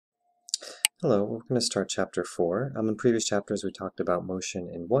Hello, we're going to start chapter 4. In previous chapters we talked about motion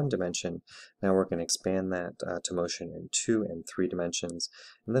in one dimension. Now we're going to expand that to motion in 2 and 3 dimensions,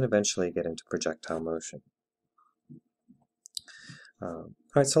 and then eventually get into projectile motion.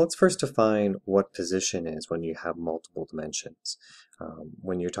 Alright, so let's first define what position is when you have multiple dimensions.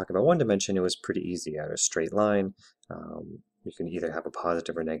 When you're talking about one dimension, it was pretty easy. You had a straight line. You can either have a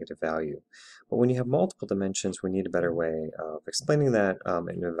positive or negative value. But when you have multiple dimensions, we need a better way of explaining that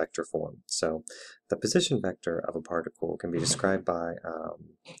in a vector form. So the position vector of a particle can be described by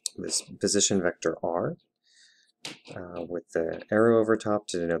this position vector r, with the arrow over top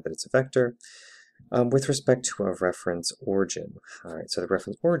to denote that it's a vector, with respect to a reference origin. Alright, so the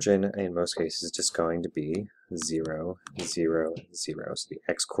reference origin in most cases is just going to be 0, 0, 0. So the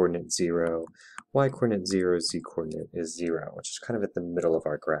x-coordinate 0, y-coordinate 0, z-coordinate is 0, which is kind of at the middle of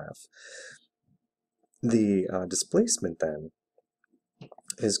our graph. The displacement then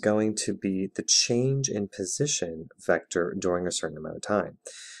is going to be the change in position vector during a certain amount of time.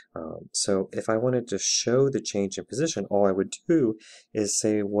 So if I wanted to show the change in position, all I would do is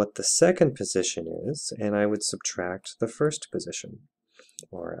say what the second position is, and I would subtract the first position,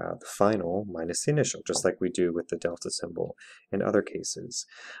 or the final minus the initial, just like we do with the delta symbol in other cases.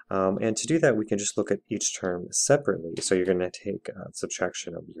 And to do that, we can just look at each term separately. So you're going to take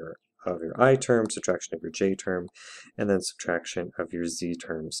subtraction of your I term, subtraction of your j term, and then subtraction of your z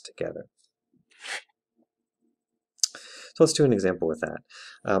terms together. So let's do an example with that.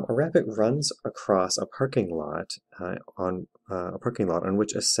 A rabbit runs across a parking lot on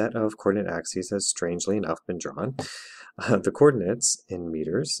which a set of coordinate axes has strangely enough been drawn. The coordinates in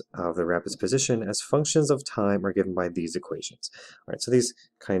meters of the rabbit's position as functions of time are given by these equations. All right, so these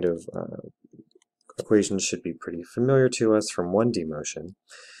kind of equations should be pretty familiar to us from 1D motion.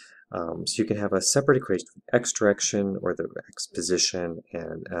 So you can have a separate equation for the x direction or the x position,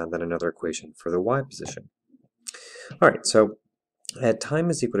 and then another equation for the y position. Alright, so at time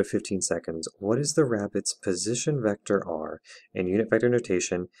is equal to 15 seconds, what is the rabbit's position vector r in unit vector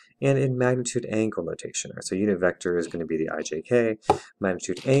notation and in magnitude angle notation? So unit vector is going to be the ijk,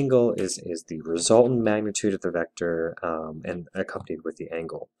 magnitude angle is the resultant magnitude of the vector and accompanied with the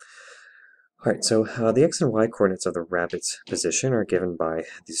angle. Alright, so the x and y coordinates of the rabbit's position are given by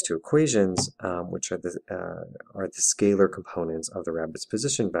these two equations, which are the scalar components of the rabbit's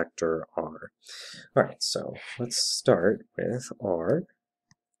position vector r. Alright, so let's start with r.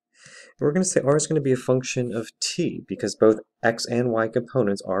 We're going to say r is going to be a function of t, because both x and y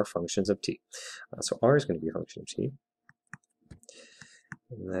components are functions of t. So r is going to be a function of t.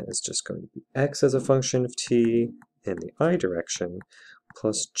 And that is just going to be x as a function of t in the I direction,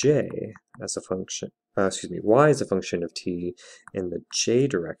 plus j as a function, y as a function of t in the j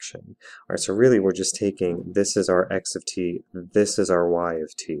direction. All right, so really we're just taking, this is our x of t, this is our y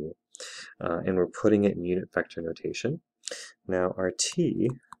of t, and we're putting it in unit vector notation. Now our t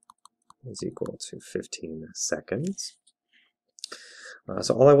is equal to 15 seconds.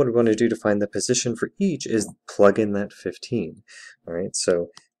 So all I would want to do to find the position for each is plug in that 15. All right, so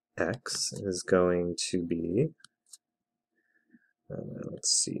x is going to be, let's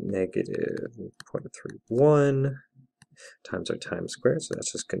see, negative 0.31 times our time squared, so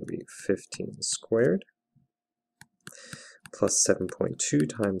that's just going to be 15 squared, plus 7.2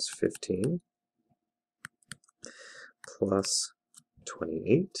 times 15, plus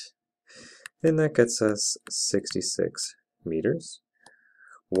 28, and that gets us 66 meters.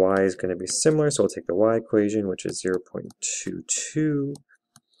 Y is going to be similar, so we'll take the y equation, which is 0.22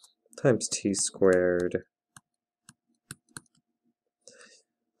 times t squared,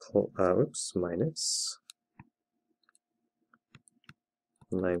 minus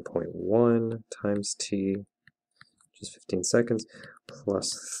 9.1 times t, which is 15 seconds,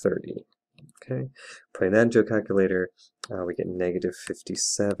 plus 30. Okay, putting that into a calculator, we get negative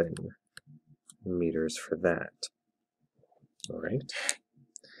 57 meters for that. All right.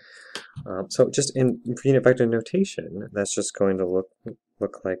 So just in unit vector notation, that's just going to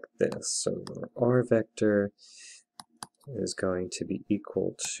look like this. So our vector is going to be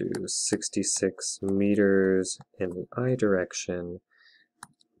equal to 66 meters in the I direction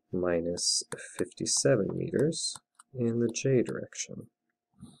minus 57 meters in the j direction.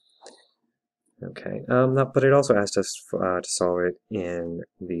 Okay, but it also asked us to solve it in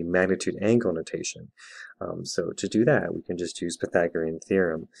the magnitude angle notation. So to do that, we can just use Pythagorean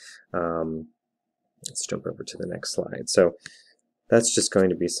theorem. Let's jump over to the next slide. So that's just going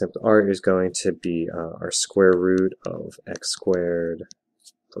to be simple. R is going to be our square root of x squared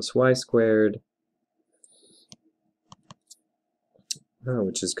plus y squared,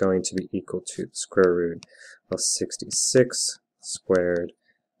 which is going to be equal to the square root of 66 squared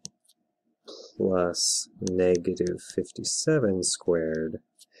plus negative 57 squared.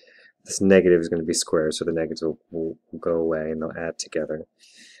 This negative is going to be squared, so the negatives will go away and they'll add together.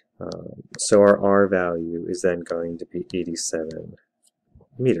 So our R value is then going to be 87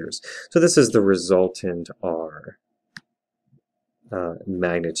 meters. So this is the resultant R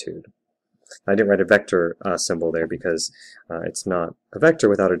magnitude. I didn't write a vector symbol there because it's not a vector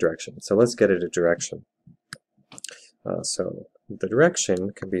without a direction. So let's get it a direction. So the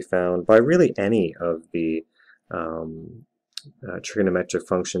direction can be found by really any of the trigonometric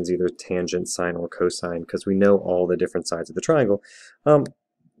functions, either tangent, sine, or cosine, because we know all the different sides of the triangle.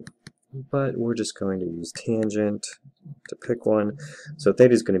 But we're just going to use tangent to pick one. So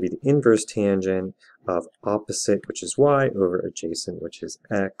theta is going to be the inverse tangent of opposite, which is y, over adjacent, which is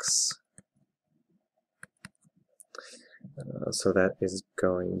x. So that is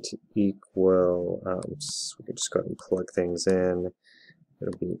going to equal, so we can just go ahead and plug things in.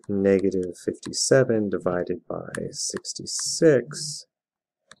 It'll be negative 57 divided by 66.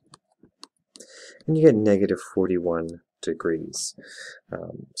 And you get negative 41 degrees.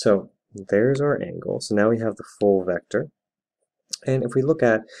 So there's our angle. So now we have the full vector. And if we look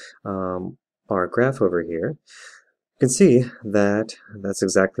at our graph over here, you can see that that's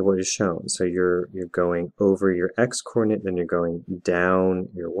exactly what is shown. So you're going over your x-coordinate, then you're going down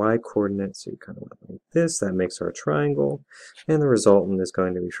your y-coordinate. So you kind of went like this. That makes our triangle. And the resultant is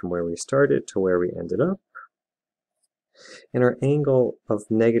going to be from where we started to where we ended up. And our angle of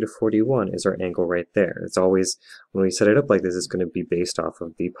negative 41 is our angle right there. It's always, when we set it up like this, it's going to be based off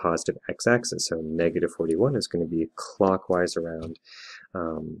of the positive x-axis. So negative 41 is going to be clockwise around,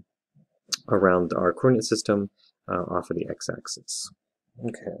 around our coordinate system off of the x-axis.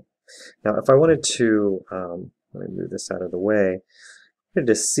 Okay. Now, if I wanted to, let me move this out of the way, I wanted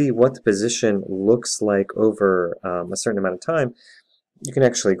to see what the position looks like over a certain amount of time, you can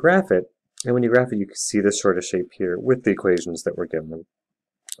actually graph it. And when you graph it, you can see this sort of shape here with the equations that we're given.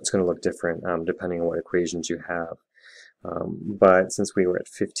 It's going to look different depending on what equations you have. But since we were at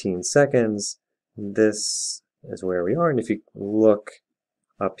 15 seconds, this is where we are. And if you look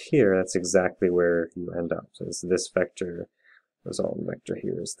up here, that's exactly where you end up. So this vector, resultant vector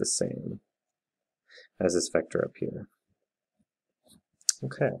here is the same as this vector up here.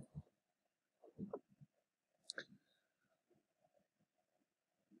 Okay.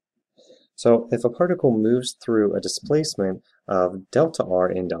 So if a particle moves through a displacement of delta r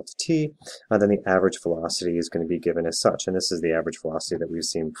in delta t, then the average velocity is going to be given as such. And this is the average velocity that we've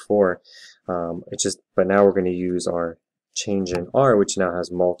seen before. But now we're going to use our change in r, which now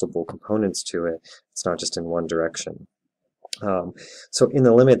has multiple components to it. It's not just in one direction. So in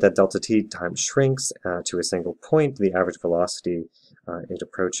the limit that delta t time shrinks to a single point, the average velocity it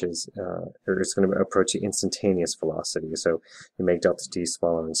approaches, or it's going to approach the instantaneous velocity. So you make delta t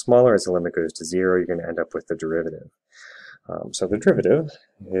smaller and smaller. As the limit goes to 0, you're going to end up with the derivative. So the derivative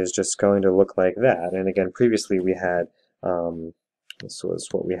is just going to look like that. And again, previously we had, this was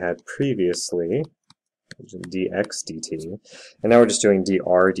what we had previously, dx dt, and now we're just doing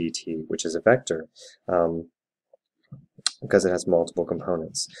dr dt, which is a vector. Because it has multiple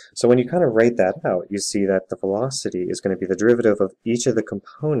components. So when you kind of write that out, you see that the velocity is going to be the derivative of each of the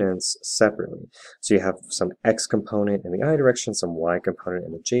components separately. So you have some x component in the I direction, some y component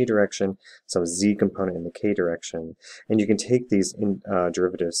in the j direction, some z component in the k direction, and you can take these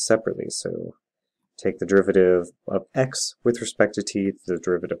derivatives separately. So take the derivative of x with respect to t, the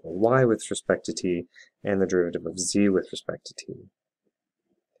derivative of y with respect to t, and the derivative of z with respect to t.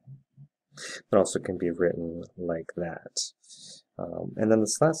 It also can be written like that. And then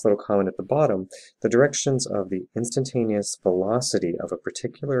this last little comment at the bottom, the directions of the instantaneous velocity of a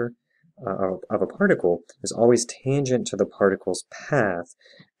particular, of a particle is always tangent to the particle's path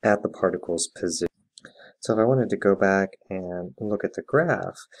at the particle's position. So if I wanted to go back and look at the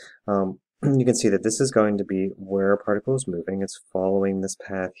graph, you can see that this is going to be where a particle is moving. It's following this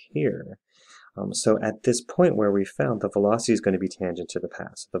path here. So at this point where we found, the velocity is going to be tangent to the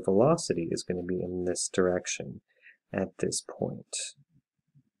path. So the velocity is going to be in this direction at this point.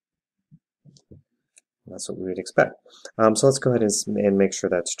 That's what we would expect. So let's go ahead and make sure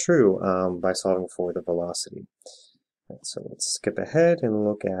that's true by solving for the velocity. Right, so let's skip ahead and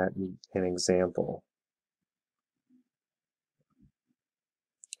look at an example.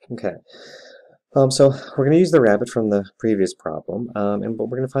 Okay. So we're going to use the rabbit from the previous problem, but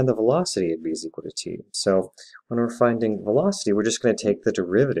we're going to find the velocity at v is equal to t. So when we're finding velocity, we're just going to take the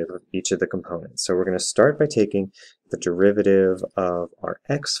derivative of each of the components. So we're going to start by taking the derivative of our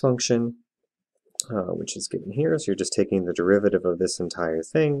x function, which is given here. So you're just taking the derivative of this entire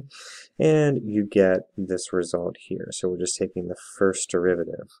thing, and you get this result here. So we're just taking the first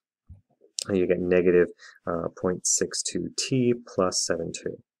derivative. you get negative 0.62t plus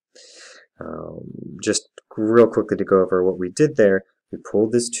 7.2. Just real quickly to go over what we did there, we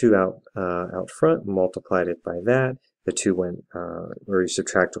pulled this 2 out front, multiplied it by that. The 2 went, or you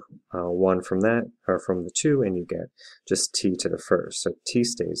subtract 1 from that, or from the 2, and you get just t to the first. So t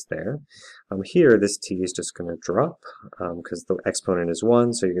stays there. Here, this t is just going to drop because the exponent is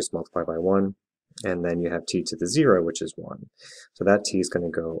 1, so you just multiply by 1, and then you have t to the 0, which is 1. So that t is going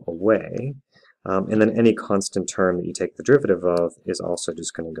to go away. And then any constant term that you take the derivative of is also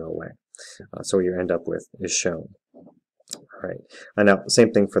just going to go away. So what you end up with is shown. All right. And now,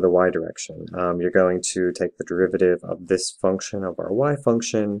 same thing for the y direction. You're going to take the derivative of this function of our y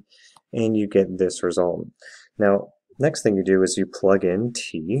function, and you get this result. Now, next thing you do is you plug in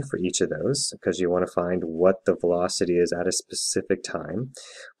t for each of those, because you want to find what the velocity is at a specific time.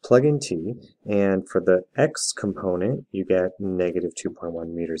 Plug in t, and for the x component, you get negative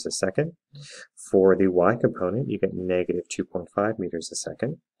 2.1 meters a second. For the y component, you get negative 2.5 meters a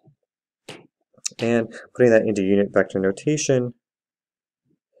second. And putting that into unit vector notation,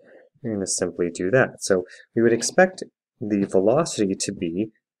 you're going to simply do that. So we would expect the velocity to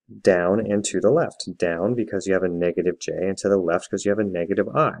be down and to the left. Down because you have a negative j, and to the left because you have a negative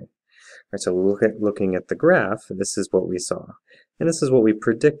I. Right, so looking at the graph, this is what we saw. And this is what we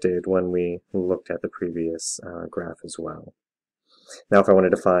predicted when we looked at the previous graph as well. Now if I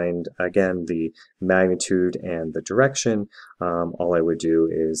wanted to find, again, the magnitude and the direction, all I would do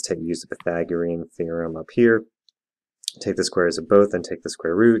is use the Pythagorean theorem up here, take the squares of both and take the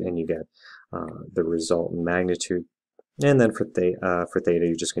square root, and you get the resultant magnitude. And then for theta,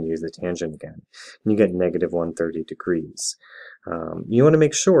 you're just going to use the tangent again. And you get negative 130 degrees. You want to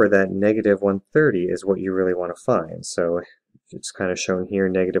make sure that negative 130 is what you really want to find. So it's kind of shown here,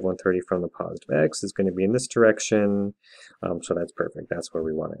 negative 130 from the positive x is going to be in this direction. So that's perfect. That's where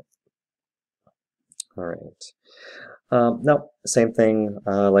we want it. All right. Now, same thing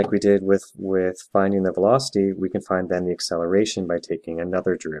like we did with finding the velocity, we can find then the acceleration by taking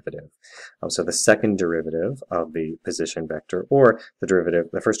another derivative. So the second derivative of the position vector, or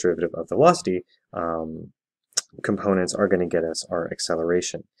the first derivative of the velocity components are going to get us our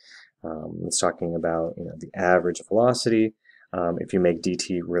acceleration. It's talking about the average velocity. If you make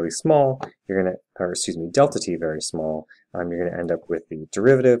dt really small, you're going to, or excuse me, delta t very small, you're going to end up with the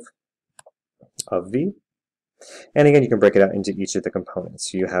derivative of v. And again, you can break it out into each of the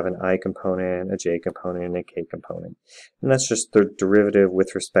components. So you have an I component, a j component, and a k component. And that's just the derivative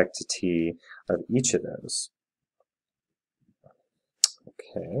with respect to t of each of those.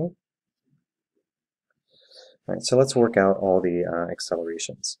 Okay. All right, so let's work out all the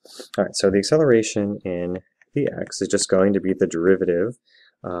accelerations. All right, so the acceleration in the x is just going to be the derivative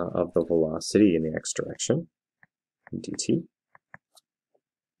of the velocity in the x direction, dt.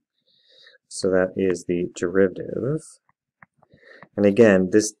 So that is the derivative. And again,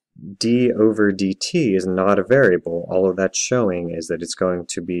 this d over dt is not a variable. All of that's showing is that it's going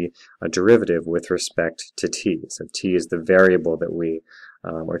to be a derivative with respect to t. So t is the variable that we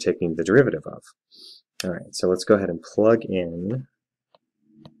are taking the derivative of. All right, so let's go ahead and plug in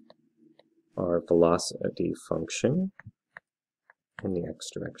our velocity function in the x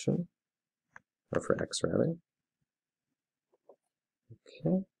direction, or for x rather.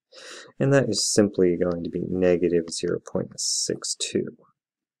 Okay, and that is simply going to be negative 0.62.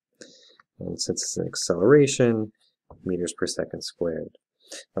 And since it's an acceleration, meters per second squared.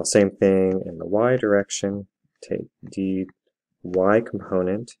 Now same thing in the y direction, take dy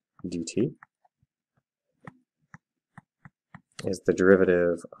component dt is the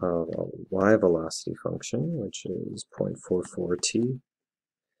derivative of a y velocity function, which is 0.44t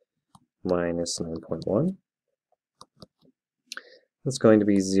minus 9.1. It's going to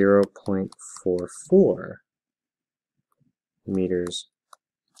be 0.44 meters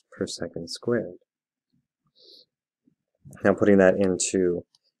per second squared. Now putting that into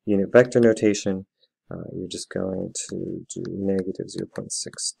unit vector notation, you're just going to do negative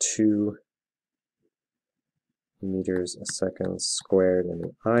 0.62 meters a second squared in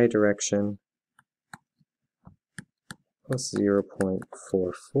the I direction, plus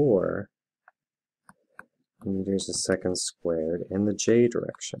 0.44 meters a second squared in the j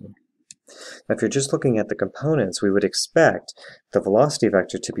direction. Now, if you're just looking at the components, we would expect the velocity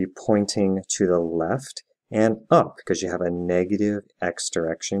vector to be pointing to the left and up, because you have a negative x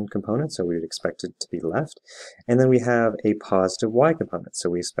direction component, so we would expect it to be left. And then we have a positive y component, so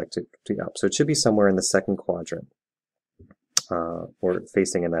we expect it to be up. So it should be somewhere in the second quadrant, or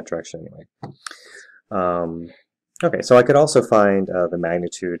facing in that direction anyway. Okay, so I could also find the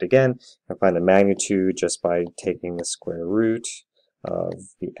magnitude again. I find the magnitude just by taking the square root of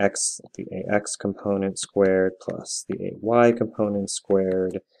the ax component squared plus the ay component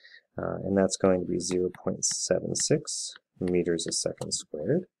squared, and that's going to be 0.76 meters a second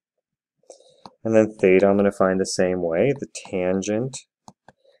squared. And then theta I'm going to find the same way, the tangent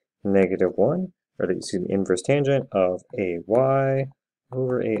negative 1, or the, excuse me, inverse tangent of ay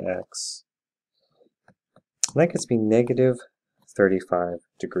over ax. And that gets me negative 35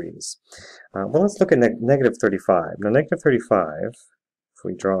 degrees. Well, let's look at negative 35. Now, negative 35, if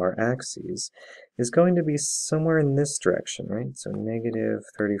we draw our axes, is going to be somewhere in this direction, right? So negative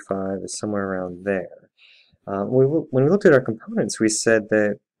 35 is somewhere around there. When we looked at our components, we said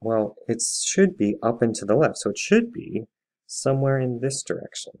that, well, it should be up and to the left, so it should be somewhere in this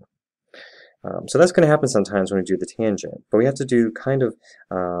direction. So that's going to happen sometimes when we do the tangent, but we have to do kind of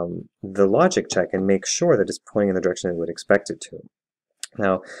the logic check and make sure that it's pointing in the direction it would expect it to.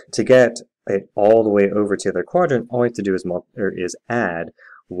 Now, to get it all the way over to the other quadrant, all we have to do is add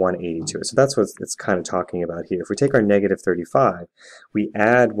 180 to it. So that's what it's kind of talking about here. If we take our negative 35, we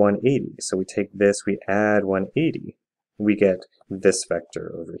add 180. So we take this, we add 180, we get this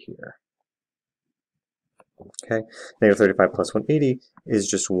vector over here. Okay, negative 35 plus 180 is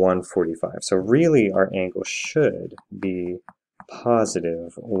just 145. So really our angle should be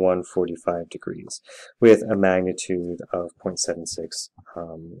positive 145 degrees with a magnitude of 0.76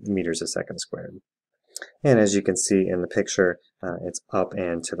 meters a second squared. And as you can see in the picture, it's up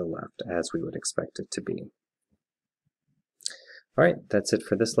and to the left as we would expect it to be. All right, that's it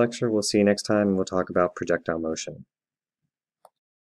for this lecture. We'll see you next time and we'll talk about projectile motion.